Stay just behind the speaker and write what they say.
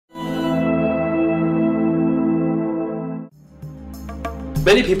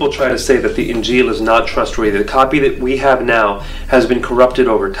Many people try to say that the Injil is not trustworthy. The copy that we have now has been corrupted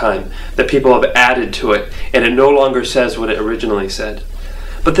over time, that people have added to it, and it no longer says what it originally said.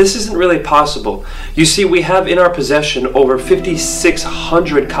 But this isn't really possible. You see, we have in our possession over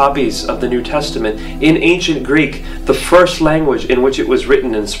 5,600 copies of the New Testament in ancient Greek, the first language in which it was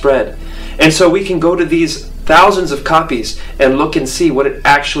written and spread. And so we can go to these thousands of copies and look and see what it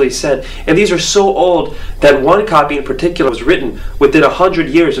actually said. And these are so old that one copy in particular was written within 100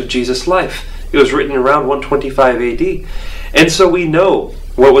 years of Jesus' life. It was written around 125 AD. And so we know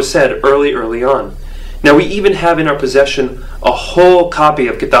what was said early on. Now we even have in our possession a whole copy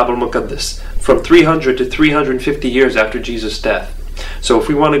of Kitab al-Muqaddas from 300 to 350 years after Jesus' death. So if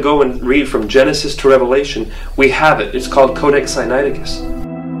we want to go and read from Genesis to Revelation, we have it. It's called Codex Sinaiticus.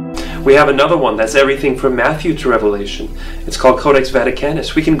 We have another one that's everything from Matthew to Revelation. It's called Codex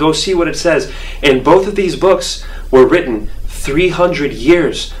Vaticanus. We can go see what it says. And both of these books were written 300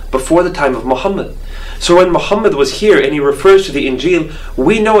 years before the time of Muhammad. So when Muhammad was here and he refers to the Injil,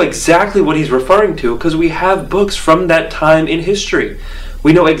 we know exactly what he's referring to because we have books from that time in history.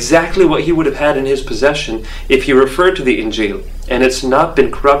 We know exactly what he would have had in his possession if he referred to the Injil. And it's not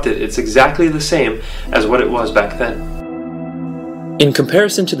been corrupted. It's exactly the same as what it was back then. In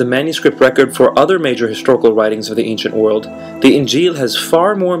comparison to the manuscript record for other major historical writings of the ancient world, the Injil has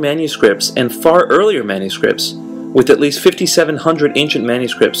far more manuscripts and far earlier manuscripts, with at least 5,700 ancient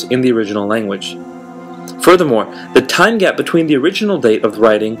manuscripts in the original language. Furthermore, the time gap between the original date of the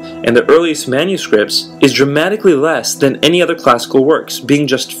writing and the earliest manuscripts is dramatically less than any other classical works, being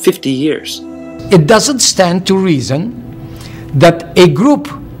just 50 years. It doesn't stand to reason that a group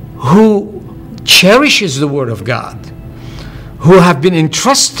who cherishes the Word of God, who have been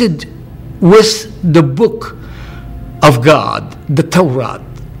entrusted with the book of God, the Torah,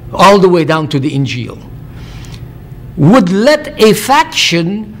 all the way down to the Injil, would let a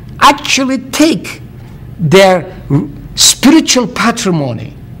faction actually take their spiritual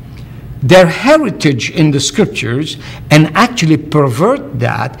patrimony, their heritage in the scriptures, and actually pervert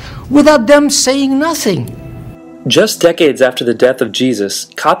that without them saying nothing. Just decades after the death of Jesus,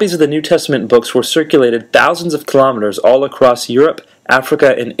 copies of the New Testament books were circulated thousands of kilometers all across Europe,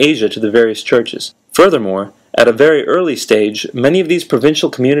 Africa, and Asia to the various churches. Furthermore, at a very early stage, many of these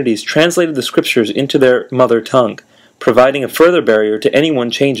provincial communities translated the scriptures into their mother tongue, providing a further barrier to anyone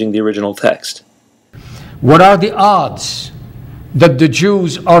changing the original text. What are the odds that the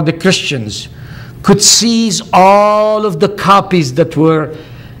Jews or the Christians could seize all of the copies that were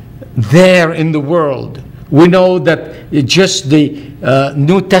there in the world? We know that just the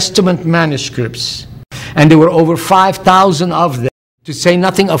New Testament manuscripts, and there were over 5,000 of them, to say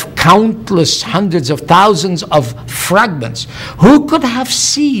nothing of countless hundreds of thousands of fragments. Who could have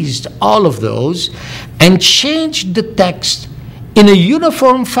seized all of those and changed the text in a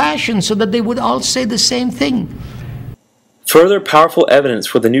uniform fashion so that they would all say the same thing? Further powerful evidence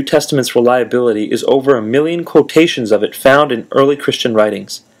for the New Testament's reliability is over 1 million quotations of it found in early Christian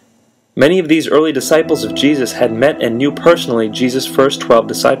writings. Many of these early disciples of Jesus had met and knew personally Jesus' first 12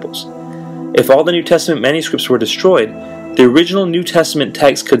 disciples. If all the New Testament manuscripts were destroyed, the original New Testament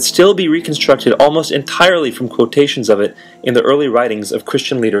text could still be reconstructed almost entirely from quotations of it in the early writings of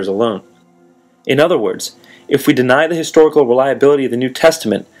Christian leaders alone. In other words, if we deny the historical reliability of the New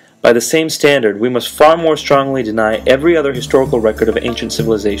Testament, by the same standard we must far more strongly deny every other historical record of ancient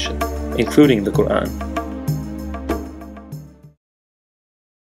civilization, including the Quran.